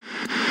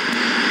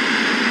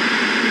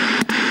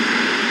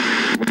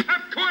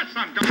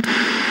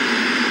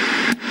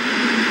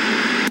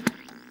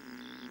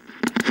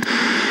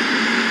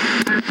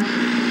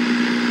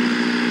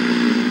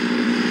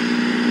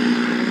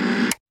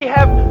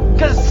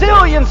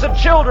zillions of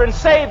children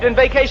saved in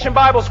Vacation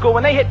Bible School.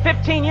 When they hit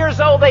 15 years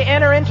old, they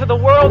enter into the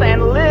world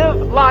and live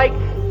like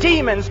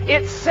demons.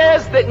 It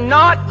says that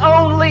not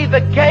only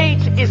the gate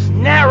is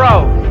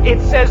narrow,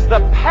 it says the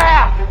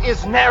path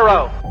is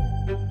narrow.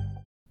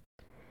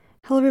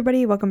 Hello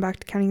everybody, welcome back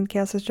to Counting the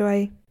Chaos as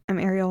Joy. I'm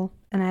Ariel,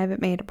 and I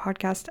haven't made a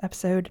podcast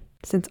episode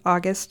since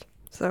August,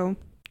 so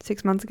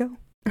 6 months ago.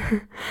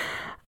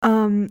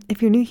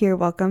 If you're new here,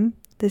 welcome.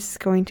 This is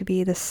going to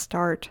be the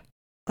start,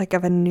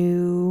 of a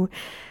new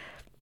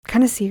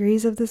kind of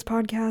series of this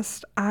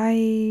podcast.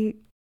 I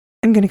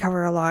am going to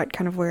cover a lot,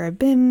 kind of where I've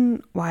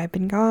been, why I've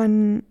been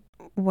gone,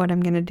 what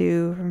I'm going to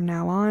do from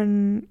now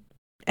on,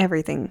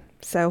 everything.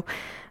 So,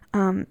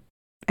 I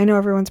know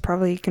everyone's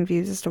probably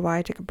confused as to why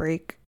I took a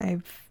break.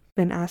 I've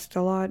been asked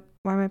a lot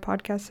why my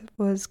podcast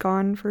was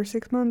gone for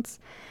 6 months,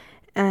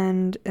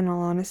 and in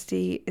all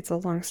honesty, it's a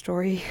long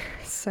story.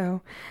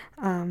 So,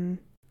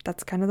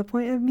 that's kind of the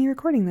point of me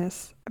recording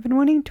this. I've been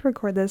wanting to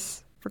record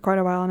this for quite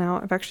a while now.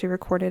 I've actually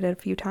recorded it a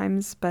few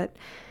times, but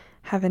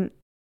haven't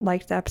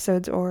liked the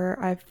episodes, or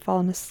I've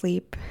fallen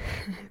asleep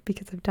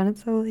because I've done it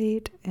so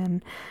late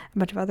and a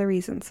bunch of other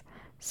reasons.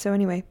 So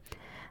anyway,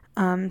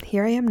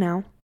 here I am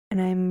now,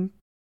 and I'm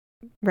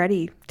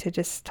ready to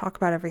just talk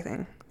about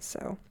everything.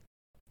 So,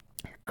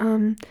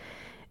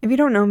 if you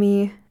don't know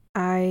me,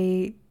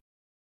 I'm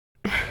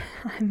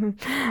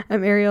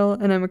Ariel,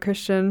 and I'm a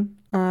Christian.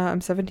 I'm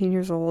 17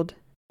 years old,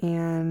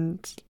 and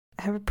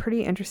I have a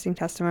pretty interesting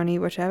testimony,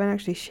 which I haven't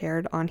actually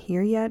shared on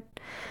here yet,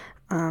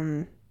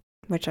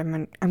 which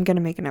I'm going to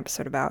make an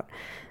episode about.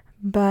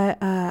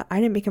 But I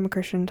didn't become a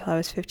Christian until I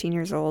was 15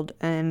 years old,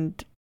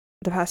 and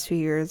the past 2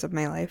 years of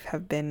my life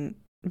have been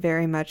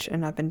very much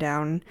an up and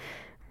down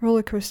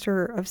roller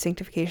coaster of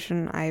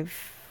sanctification.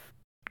 I've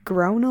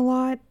grown a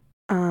lot,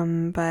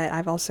 but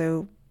I've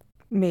also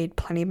made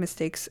plenty of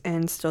mistakes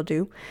and still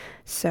do.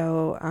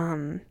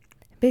 So,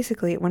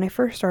 basically, when I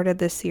first started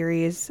this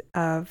series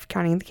of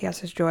Counting the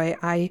Chaos as Joy,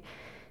 I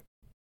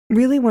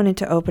really wanted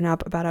to open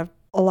up about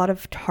a lot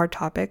of hard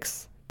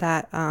topics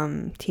that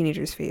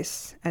teenagers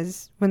face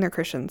as when they're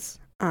Christians.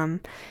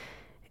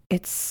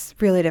 It's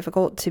really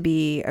difficult to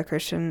be a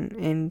Christian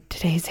in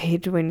today's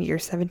age when you're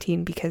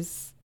 17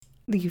 because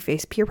you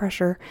face peer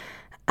pressure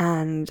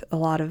and a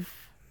lot of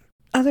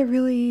other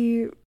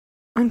really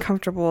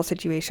uncomfortable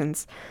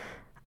situations.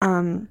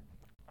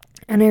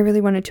 And I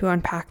really wanted to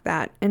unpack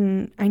that,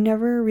 and I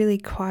never really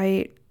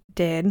quite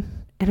did, and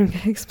I'm going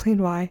to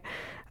explain why.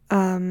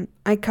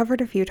 I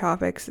covered a few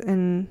topics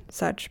and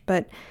such,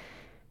 but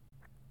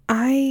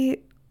I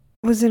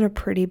was in a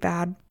pretty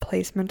bad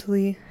place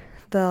mentally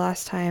the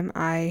last time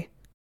I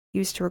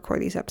used to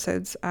record these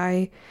episodes.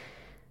 I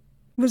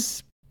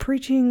was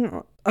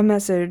preaching a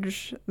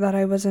message that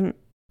I wasn't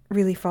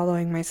really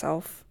following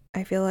myself.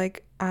 I feel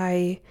like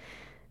I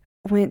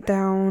went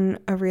down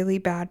a really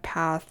bad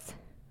path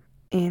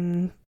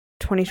in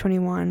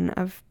 2021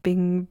 of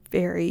being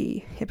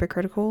very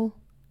hypocritical.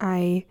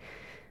 I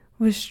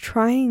was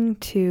trying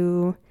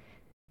to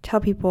tell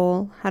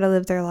people how to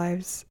live their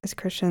lives as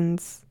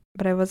Christians,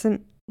 but I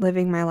wasn't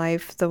living my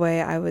life the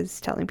way I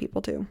was telling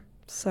people to.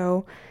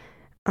 So,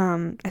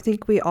 I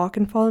think we all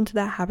can fall into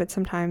that habit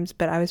sometimes,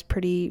 but I was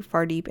pretty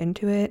far deep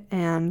into it,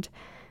 and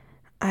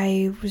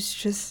I was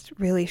just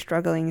really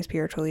struggling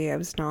spiritually. I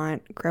was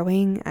not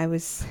growing. I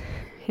was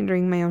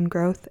hindering my own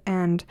growth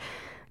and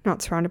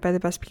not surrounded by the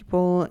best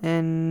people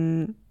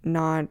and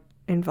not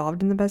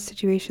involved in the best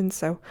situations.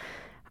 So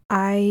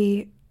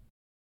I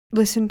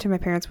listened to my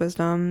parents'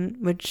 wisdom,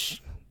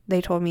 which they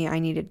told me I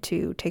needed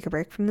to take a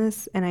break from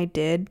this, and I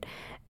did.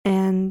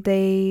 And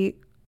they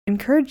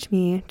encouraged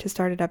me to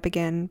start it up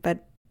again,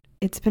 but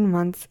it's been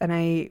months and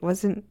I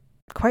wasn't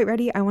quite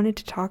ready. I wanted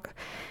to talk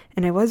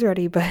and I was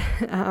ready, but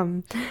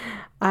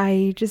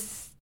I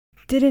just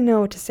didn't know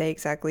what to say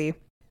exactly.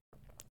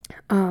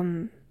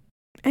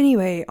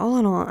 Anyway, all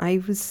in all,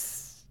 I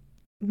was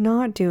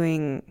not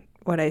doing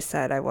what I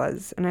said I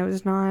was, and I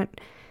was not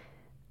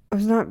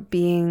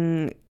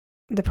being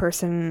the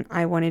person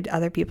I wanted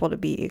other people to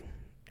be.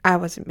 I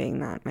wasn't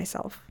being that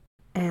myself,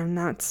 and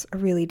that's a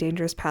really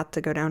dangerous path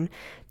to go down.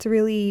 It's a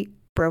really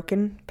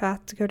broken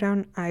path to go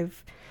down.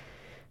 I've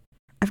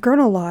grown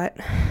a lot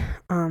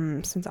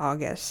since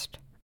August.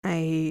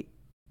 I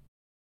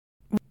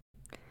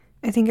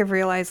think I've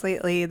realized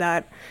lately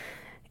that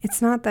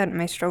it's not that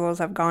my struggles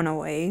have gone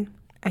away.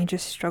 I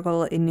just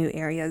struggle in new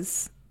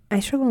areas.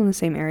 I struggle in the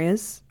same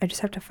areas. I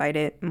just have to fight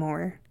it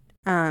more.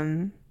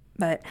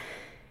 But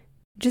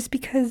just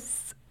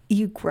because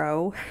you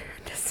grow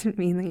doesn't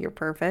mean that you're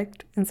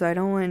perfect. And so I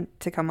don't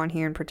want to come on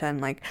here and pretend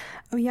like,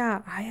 oh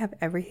yeah, I have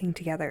everything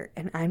together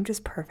and I'm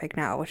just perfect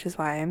now, which is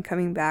why I'm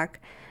coming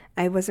back.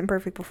 I wasn't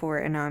perfect before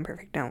and now I'm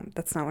perfect. No,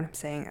 that's not what I'm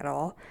saying at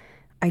all.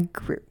 I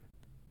grew.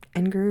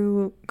 And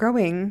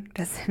growing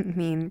doesn't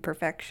mean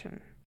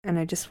perfection. And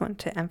I just want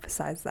to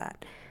emphasize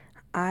that.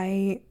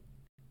 I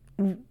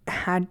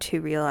had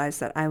to realize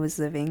that I was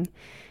living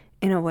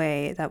in a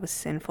way that was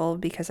sinful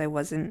because I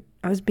was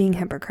being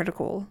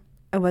hypocritical.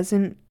 I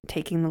wasn't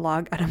taking the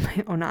log out of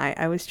my own eye.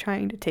 I was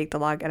trying to take the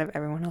log out of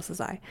everyone else's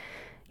eye,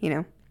 you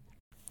know?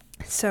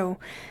 So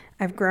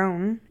I've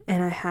grown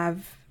and I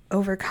have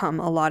overcome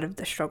a lot of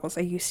the struggles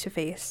I used to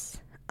face.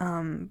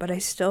 But I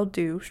still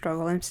do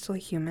struggle. I'm still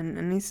human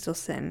and I still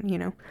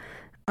sin,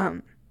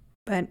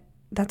 But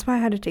that's why I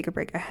had to take a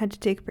break. I had to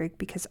take a break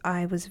because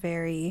I was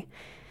not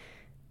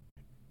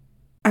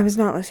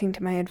listening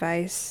to my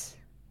advice.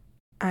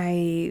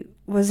 I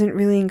wasn't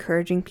really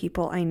encouraging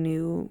people I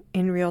knew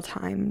in real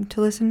time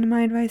to listen to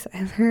my advice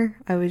either.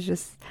 I was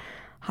just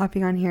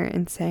hopping on here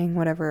and saying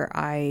whatever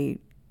I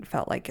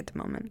felt like at the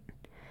moment.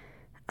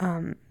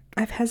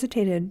 I've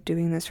hesitated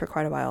doing this for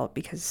quite a while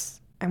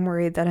because I'm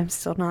worried that I'm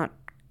still not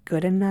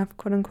good enough,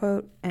 quote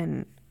unquote,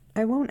 and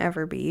I won't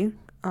ever be.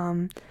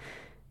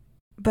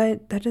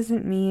 But that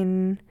doesn't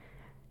mean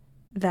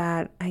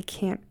that I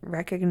can't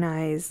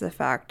recognize the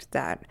fact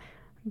that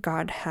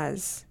God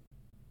has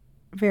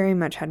very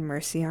much had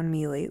mercy on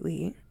me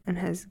lately and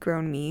has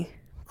grown me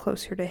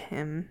closer to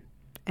Him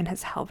and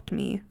has helped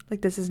me.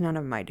 Like, this is none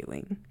of my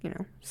doing,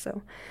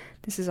 So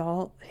this is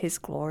all His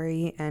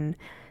glory and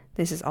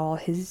this is all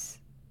His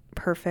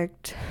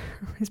perfect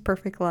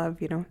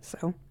love,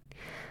 So,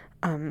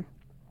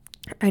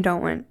 I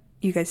don't want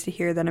you guys to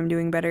hear that I'm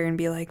doing better and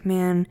be like,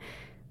 man,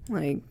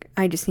 like,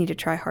 I just need to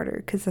try harder,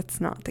 because that's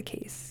not the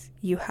case.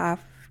 You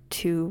have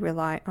to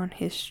rely on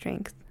His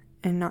strength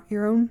and not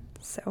your own.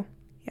 So,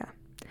 yeah.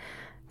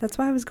 That's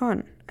why I was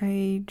gone.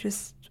 I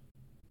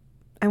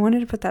wanted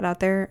to put that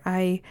out there.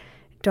 I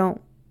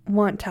don't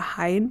want to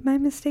hide my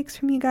mistakes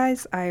from you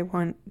guys. I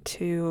want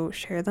to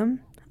share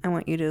them. I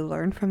want you to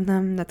learn from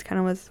them. That's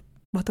kind of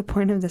what the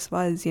point of this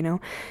was,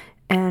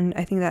 And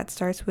I think that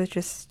starts with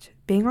just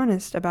being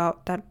honest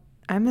about that.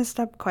 I messed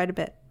up quite a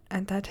bit.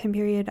 At that time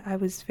period, I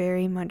was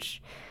very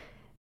much,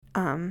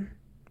 I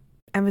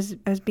was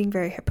being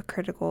very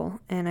hypocritical,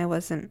 and I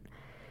wasn't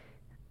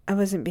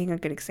being a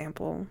good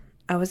example.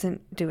 I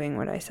wasn't doing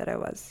what I said I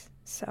was.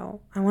 So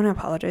I want to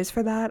apologize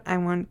for that. I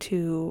want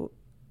you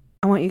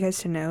guys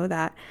to know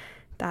that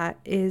that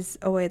is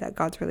a way that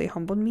God's really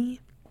humbled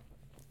me,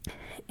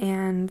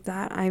 and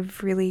that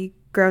I've really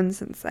grown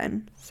since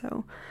then.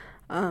 So,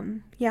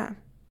 yeah.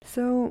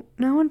 So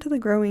now on to the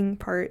growing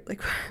part.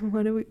 Like,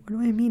 what do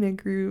I mean I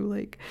grew?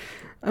 Like,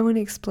 I want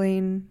to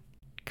explain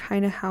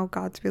kind of how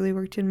God's really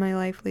worked in my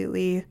life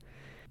lately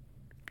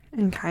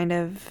and kind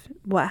of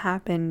what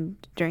happened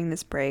during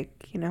this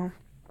break,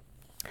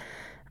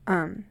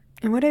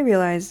 And what I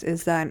realized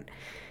is that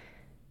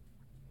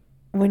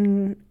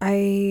when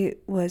I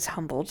was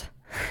humbled,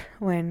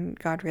 when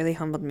God really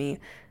humbled me,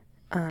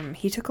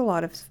 He took a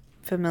lot of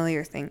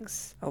familiar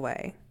things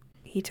away.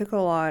 He took a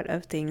lot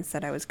of things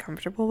that I was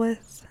comfortable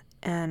with,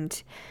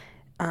 and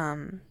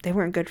they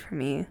weren't good for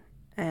me.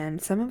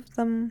 And some of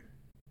them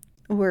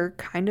were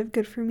kind of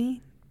good for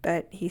me,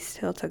 but He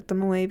still took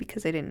them away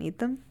because I didn't need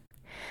them.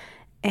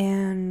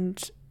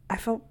 And I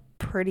felt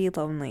pretty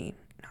lonely,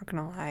 not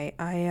gonna lie.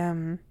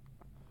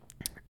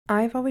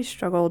 I've always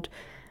struggled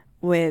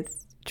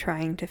with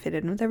trying to fit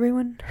in with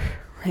everyone.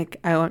 Like,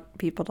 I want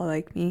people to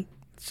like me.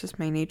 It's just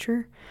my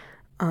nature.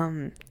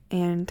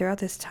 And throughout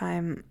this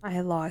time, I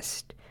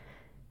lost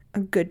a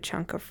good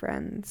chunk of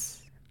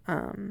friends,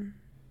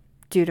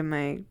 due to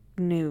my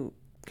new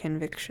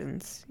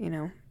convictions,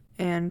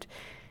 and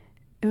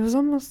it was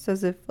almost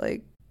as if,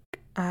 like,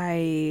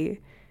 I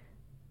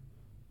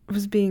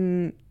was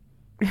being,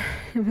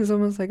 it was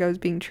almost like I was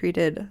being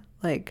treated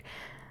like,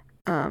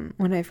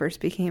 when I first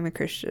became a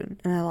Christian,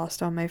 and I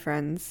lost all my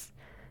friends,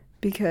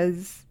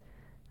 because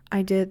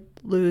I did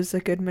lose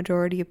a good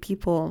majority of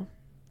people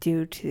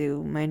due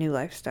to my new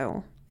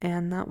lifestyle,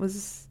 and that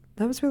was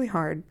really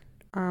hard.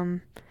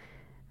 I'm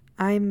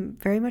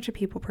very much a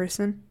people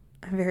person.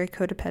 I'm very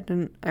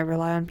codependent. I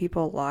rely on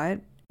people a lot,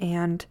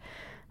 and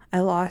I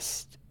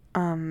lost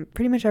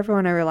pretty much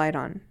everyone I relied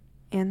on,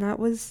 and that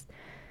was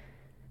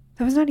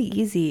not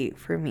easy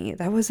for me.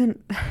 That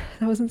wasn't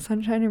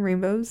sunshine and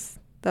rainbows.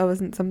 That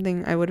wasn't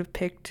something I would have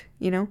picked,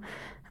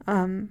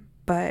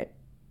 but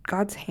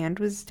God's hand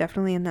was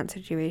definitely in that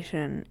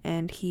situation,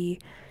 and He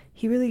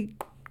really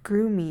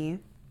grew me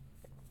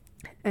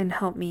and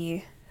helped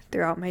me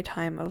throughout my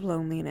time of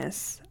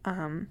loneliness,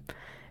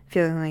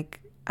 feeling like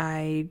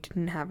I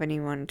didn't have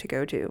anyone to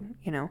go to,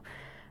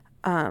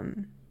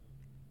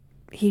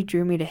 He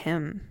drew me to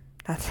Him.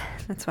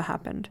 That's what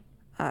happened.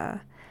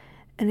 And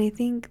I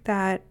think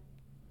that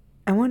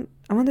I want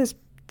this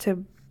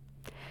to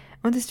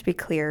be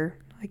clear.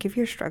 Like, if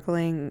you're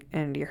struggling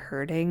and you're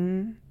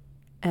hurting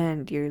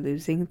and you're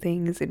losing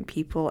things and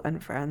people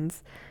and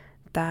friends,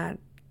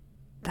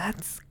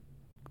 that's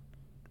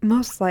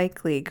most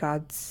likely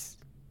God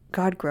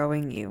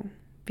growing you,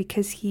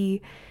 because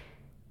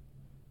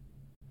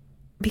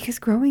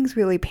growing's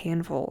really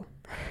painful,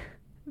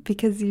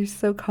 because you're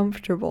so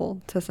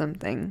comfortable to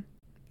something.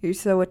 You're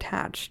so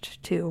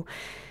attached to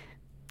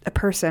a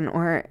person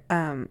or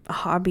a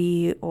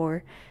hobby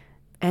or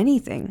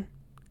anything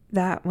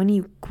that when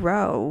you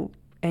grow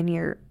and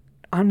you're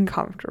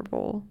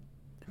uncomfortable,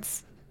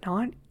 it's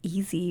not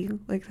easy.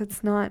 Like,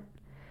 that's not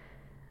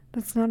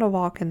a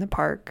walk in the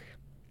park.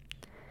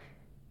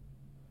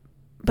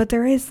 But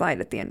there is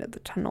light at the end of the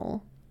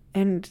tunnel,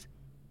 and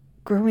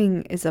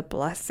growing is a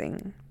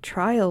blessing.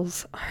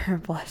 Trials are a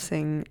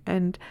blessing.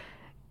 And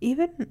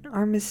even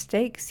our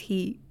mistakes,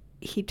 he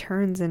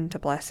turns into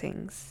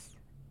blessings.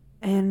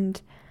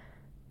 And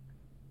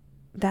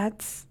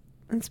that's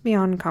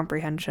beyond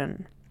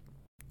comprehension.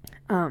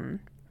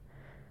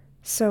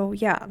 So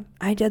yeah,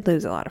 I did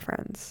lose a lot of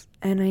friends,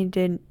 and I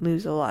did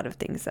lose a lot of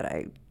things that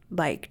I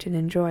liked and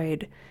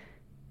enjoyed,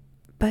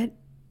 but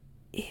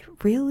it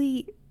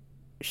really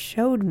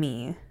showed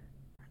me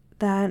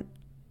that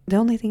the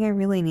only thing I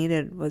really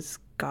needed was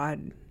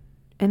God.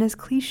 And as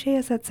cliche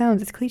as that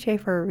sounds, it's cliche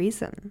for a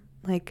reason.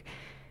 Like,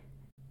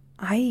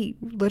 I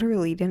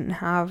literally didn't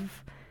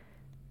have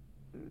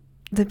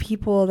the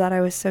people that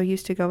I was so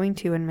used to going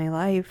to in my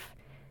life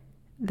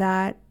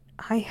that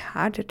I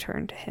had to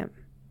turn to him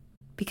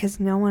because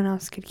no one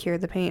else could cure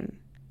the pain.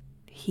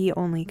 He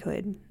only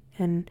could.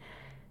 And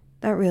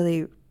that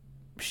really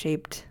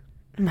shaped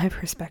my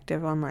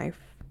perspective on life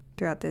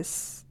throughout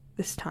this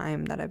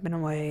time that I've been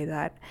away.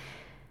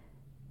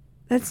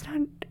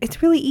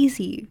 It's really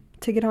easy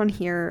to get on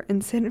here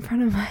and sit in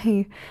front of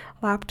my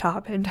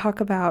laptop and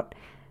talk about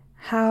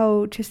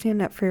how to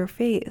stand up for your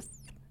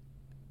faith.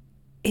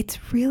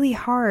 It's really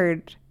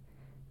hard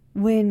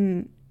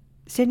when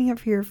standing up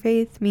for your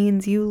faith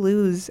means you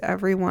lose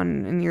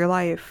everyone in your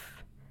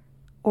life,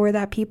 or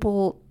that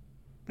people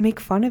make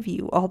fun of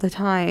you all the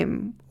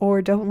time,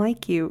 or don't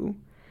like you,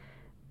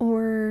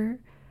 or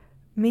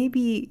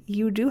maybe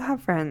you do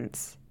have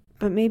friends,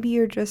 but maybe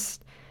you're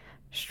just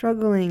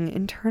struggling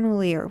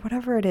internally or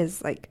whatever it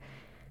is. Like,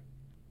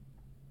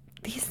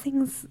 these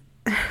things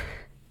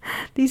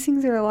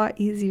are a lot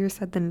easier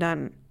said than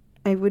done.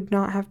 I would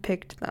not have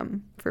picked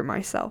them for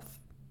myself.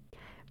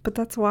 But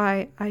that's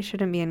why I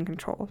shouldn't be in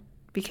control,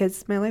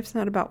 because my life's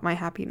not about my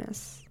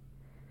happiness.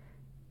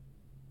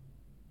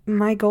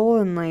 My goal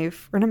in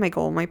life, or not my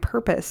goal, my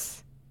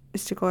purpose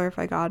is to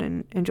glorify God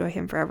and enjoy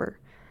him forever.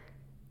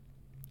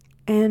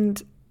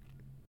 And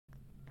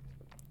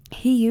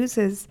he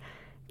uses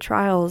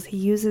trials, he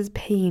uses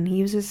pain, he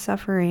uses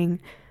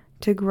suffering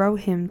to grow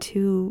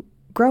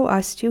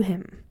us to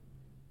him.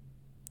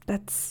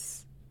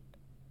 That's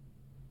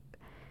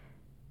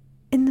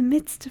in the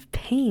midst of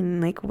pain.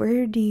 Like,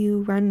 where do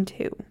you run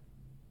to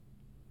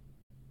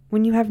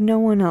when you have no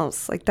one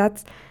else? Like,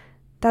 that's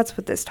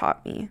what this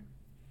taught me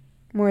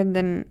more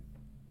than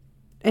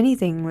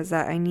anything, was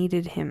that I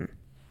needed him.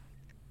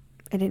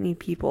 I didn't need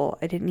people.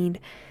 I didn't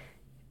need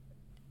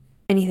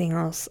anything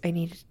else. I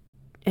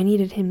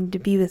needed him to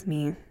be with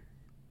me,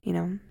 you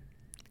know?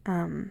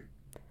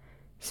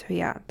 So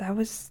yeah, that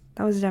was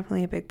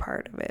definitely a big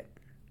part of it.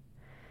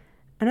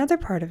 Another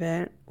part of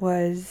it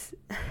was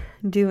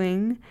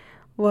doing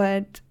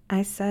what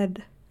I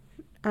said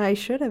I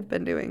should have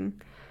been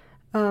doing.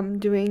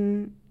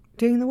 Doing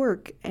the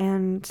work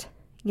and,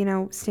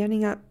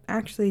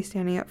 actually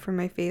standing up for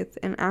my faith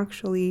and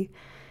actually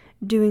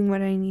doing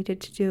what I needed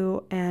to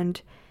do,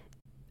 and,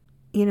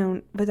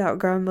 without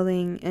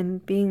grumbling,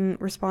 and being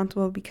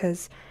responsible,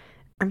 because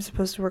I'm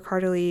supposed to work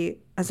heartily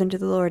as unto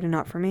the Lord and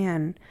not for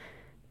man.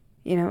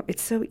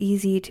 It's so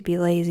easy to be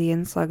lazy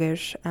and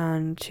sluggish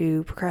and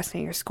to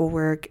procrastinate your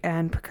schoolwork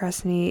and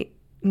procrastinate,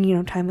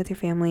 time with your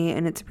family.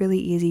 And it's really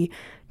easy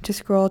to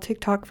scroll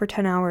TikTok for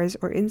 10 hours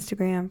or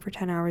Instagram for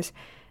 10 hours.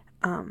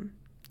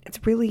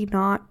 It's really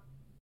not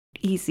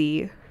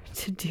easy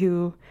to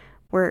do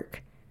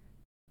work.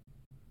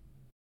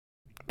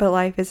 But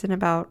life isn't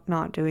about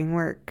not doing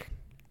work.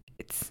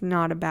 It's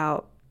not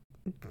about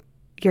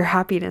your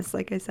happiness.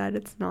 Like I said,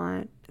 it's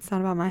not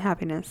about my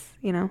happiness,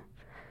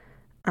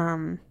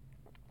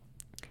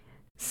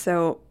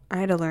 So I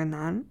had to learn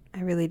that.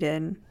 I really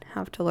did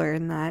have to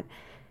learn that,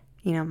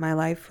 my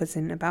life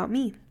wasn't about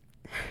me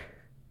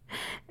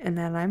and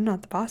that I'm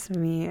not the boss of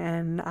me,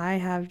 and I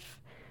have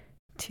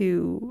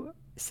to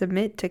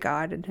submit to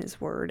God and his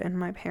word and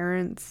my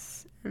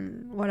parents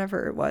and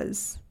whatever it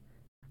was.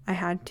 I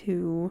had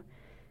to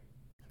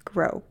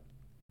grow.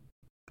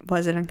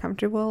 Was it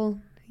uncomfortable?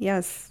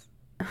 Yes.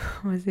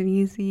 Was it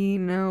easy?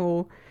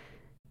 No.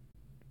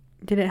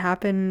 Did it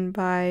happen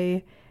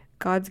by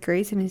God's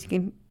grace, and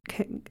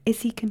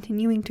is he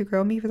continuing to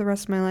grow me for the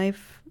rest of my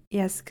life?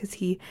 Yes, because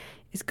he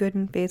is good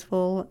and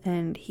faithful,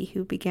 and he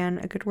who began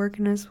a good work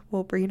in us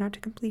will bring it out to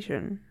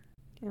completion.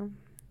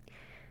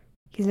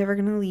 He's never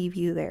going to leave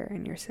you there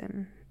in your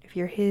sin. If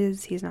you're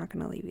his, he's not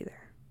going to leave you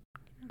there.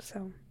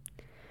 So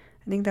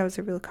I think that was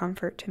a real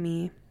comfort to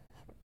me.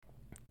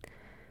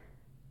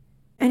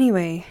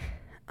 Anyway,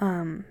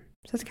 so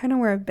that's kind of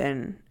where I've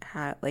been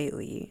at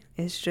lately,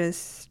 is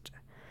just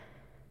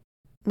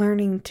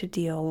learning to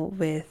deal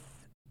with,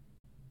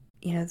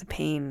 the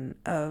pain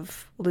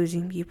of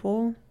losing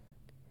people,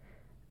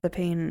 the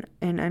pain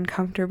and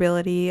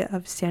uncomfortability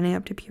of standing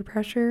up to peer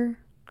pressure,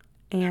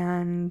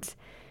 and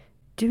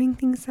doing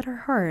things that are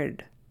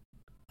hard,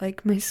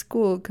 like my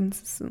school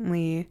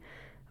consistently,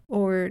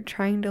 or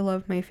trying to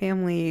love my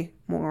family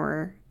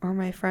more, or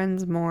my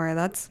friends more.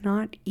 That's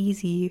not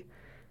easy,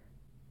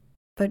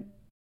 but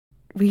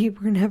we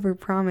were never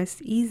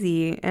promised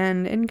easy.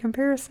 And in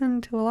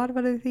comparison to a lot of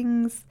other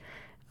things,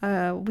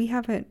 we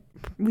have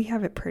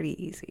it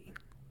pretty easy,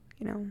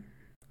 you know.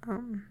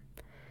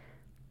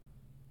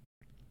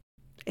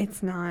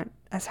 It's not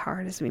as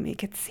hard as we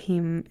make it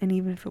seem, and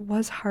even if it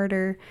was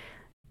harder,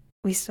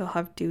 we still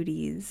have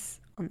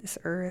duties on this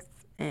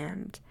earth,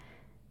 and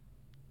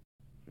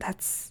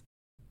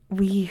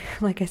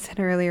like I said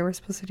earlier, we're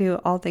supposed to do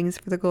all things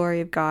for the glory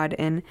of God,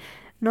 and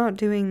not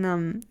doing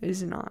them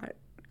is not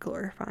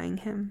glorifying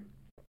Him.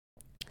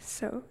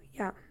 So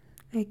yeah,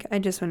 I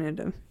just wanted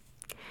to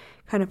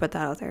kind of put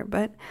that out there.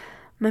 But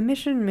my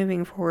mission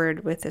moving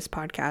forward with this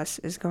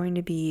podcast is going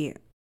to be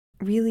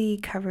really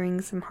covering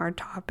some hard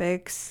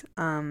topics.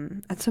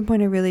 At some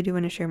point I really do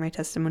want to share my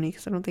testimony,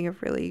 because I don't think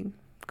I've really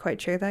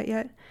quite shared that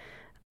yet.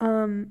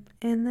 And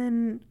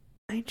then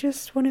I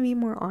just want to be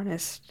more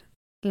honest,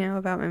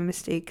 about my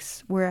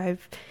mistakes, where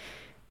I've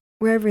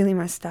really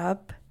messed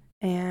up,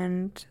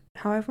 and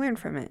how I've learned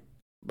from it.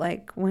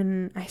 Like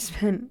when I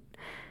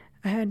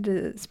had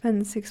to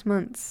spend 6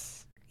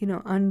 months,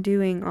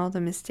 undoing all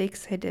the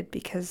mistakes I did,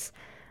 because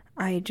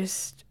I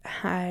just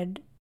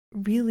had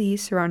really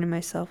surrounded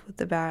myself with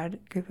a bad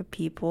group of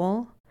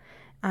people.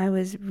 I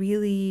was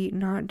really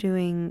not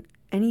doing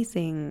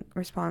anything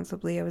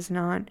responsibly. I was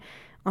not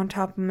on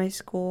top of my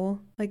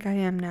school like I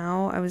am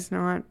now. I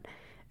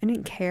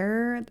didn't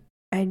care.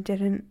 I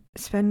didn't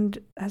spend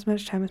as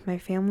much time with my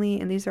family,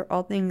 and these are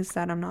all things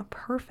that I'm not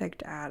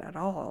perfect at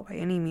all by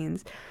any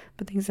means,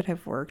 but things that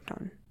I've worked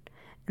on.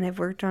 And I've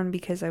worked on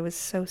because I was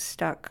so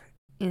stuck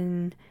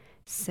in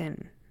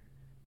sin.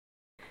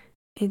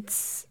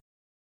 It's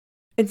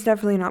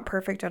definitely not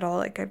perfect at all,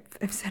 like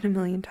I've said a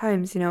million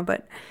times,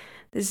 but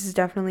this has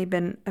definitely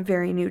been a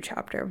very new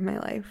chapter of my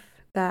life,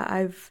 that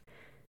I've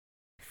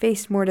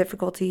faced more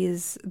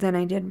difficulties than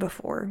I did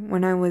before,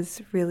 when I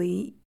was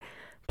really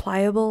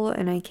pliable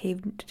and I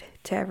caved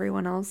to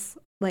everyone else.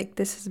 Like,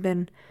 this has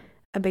been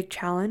a big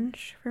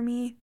challenge for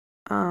me,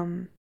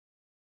 and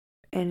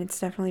it's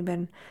definitely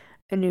been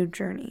a new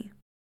journey,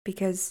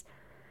 because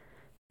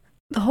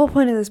the whole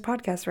point of this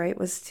podcast, right,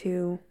 was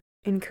to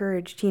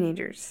encourage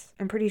teenagers.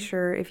 I'm pretty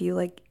sure if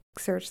you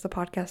search the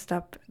podcast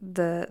up,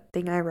 the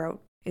thing I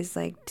wrote is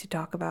to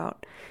talk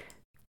about,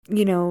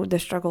 the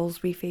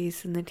struggles we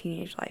face in the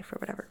teenage life or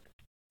whatever.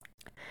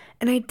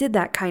 And I did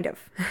that kind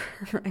of.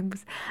 I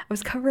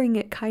was covering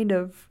it kind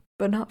of,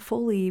 but not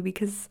fully,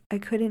 because I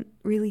couldn't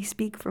really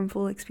speak from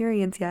full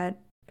experience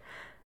yet,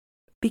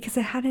 because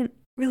I hadn't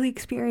really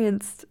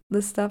experienced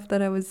the stuff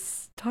that I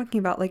was talking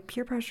about, like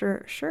peer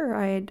pressure. Sure,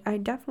 I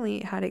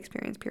definitely had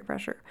experienced peer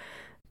pressure,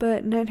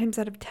 but 9 times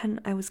out of 10,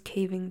 I was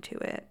caving to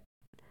it.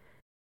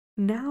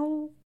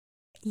 Now,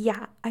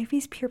 yeah, I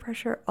face peer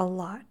pressure a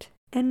lot,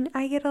 and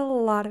I get a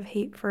lot of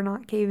hate for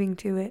not caving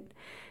to it.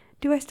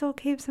 Do I still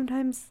cave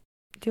sometimes?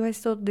 Do I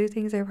still do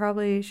things I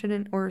probably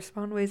shouldn't, or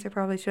respond ways I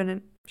probably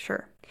shouldn't?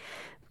 Sure.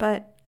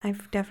 But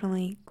I've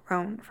definitely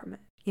grown from it,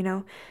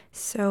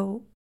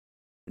 So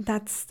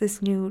that's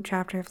this new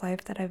chapter of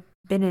life that I've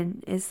been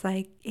in, is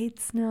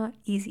it's not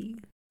easy.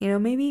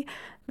 Maybe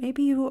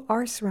you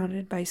are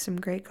surrounded by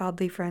some great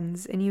godly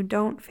friends and you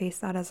don't face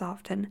that as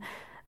often.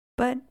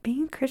 But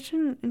being a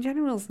Christian in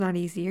general is not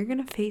easy. You're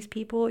going to face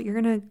people, you're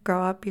going to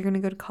grow up, you're going to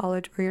go to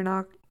college, or you're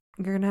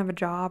going to have a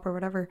job or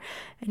whatever,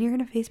 and you're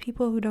going to face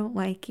people who don't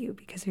like you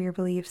because of your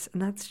beliefs,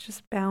 and that's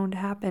just bound to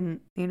happen.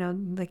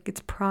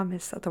 It's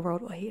promised that the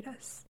world will hate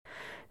us.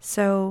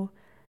 So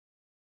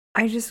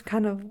I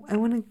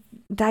want to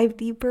dive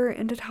deeper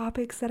into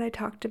topics that I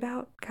talked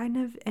about,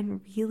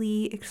 and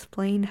really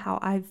explain how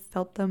I've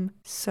felt them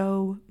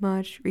so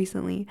much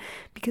recently.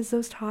 Because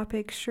those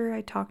topics, sure,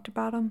 I talked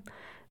about them,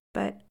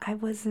 but I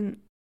wasn't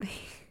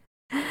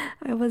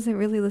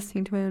really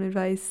listening to my own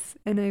advice,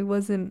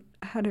 and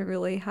hadn't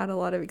really had a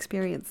lot of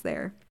experience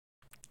there.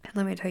 And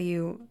let me tell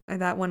you,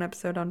 that one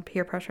episode on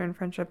peer pressure and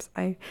friendships,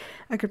 I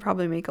could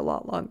probably make a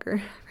lot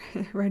longer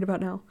right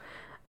about now.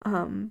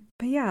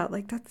 But yeah,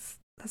 that's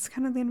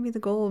kind of going to be the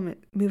goal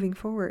moving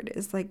forward,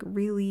 is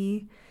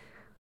really,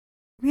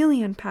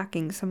 really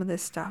unpacking some of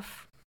this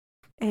stuff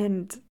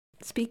and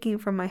speaking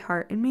from my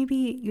heart. And maybe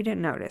you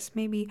didn't notice.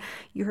 Maybe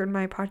you heard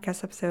my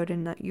podcast episode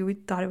and that you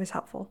thought it was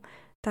helpful.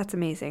 That's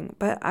amazing.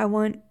 But I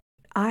want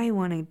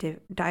to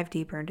dive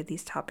deeper into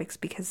these topics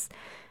because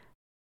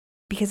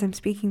I'm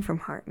speaking from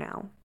heart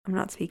now. I'm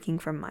not speaking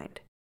from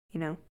mind,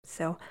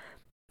 So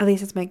at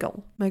least it's my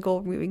goal. My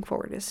goal moving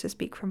forward is to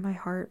speak from my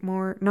heart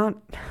more, not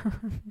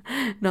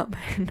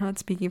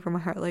speaking from my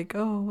heart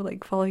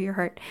follow your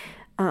heart,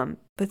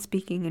 but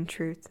speaking in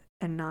truth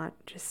and not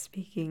just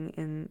speaking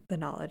in the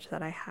knowledge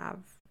that I have,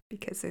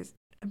 because there's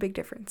a big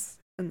difference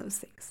in those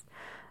things.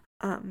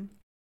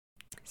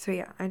 So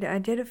yeah, I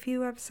did a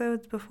few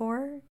episodes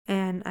before,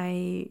 and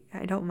I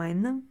don't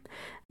mind them,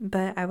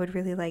 but I would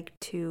really like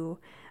to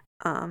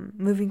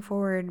moving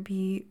forward,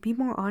 be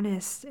more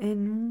honest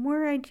and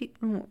more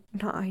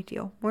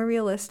more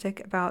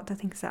realistic about the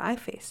things that I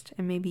faced.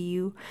 And maybe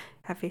you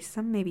have faced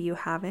some, maybe you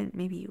haven't,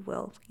 maybe you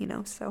will,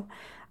 so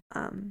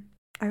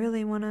I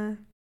really want to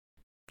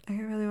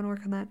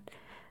work on that.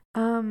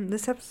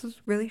 This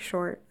episode's really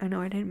short. I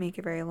know I didn't make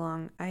it very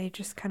long. I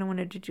just kind of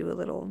wanted to do a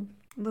little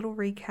little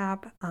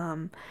recap.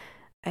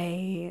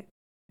 I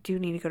do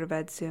need to go to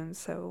bed soon,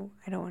 so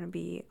I don't want to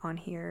be on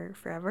here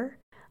forever.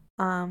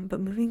 But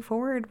moving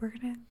forward, we're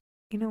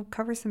gonna,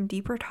 cover some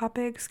deeper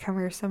topics,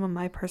 cover some of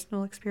my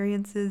personal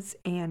experiences,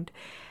 and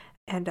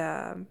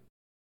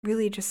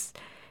really just,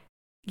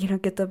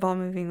 get the ball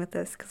moving with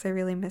this, because I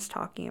really miss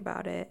talking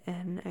about it,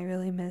 and I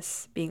really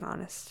miss being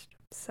honest.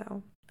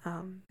 So,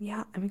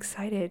 yeah, I'm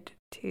excited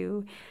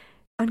to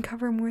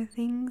uncover more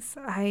things.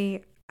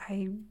 I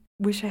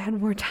wish I had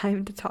more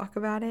time to talk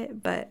about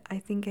it, but I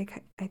think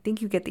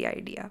you get the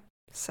idea.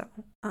 So,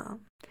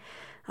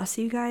 I'll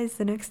see you guys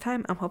the next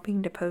time. I'm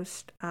hoping to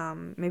post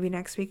maybe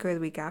next week or the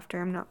week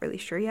after. I'm not really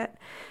sure yet,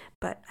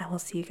 but I will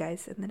see you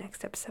guys in the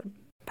next episode.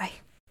 Bye.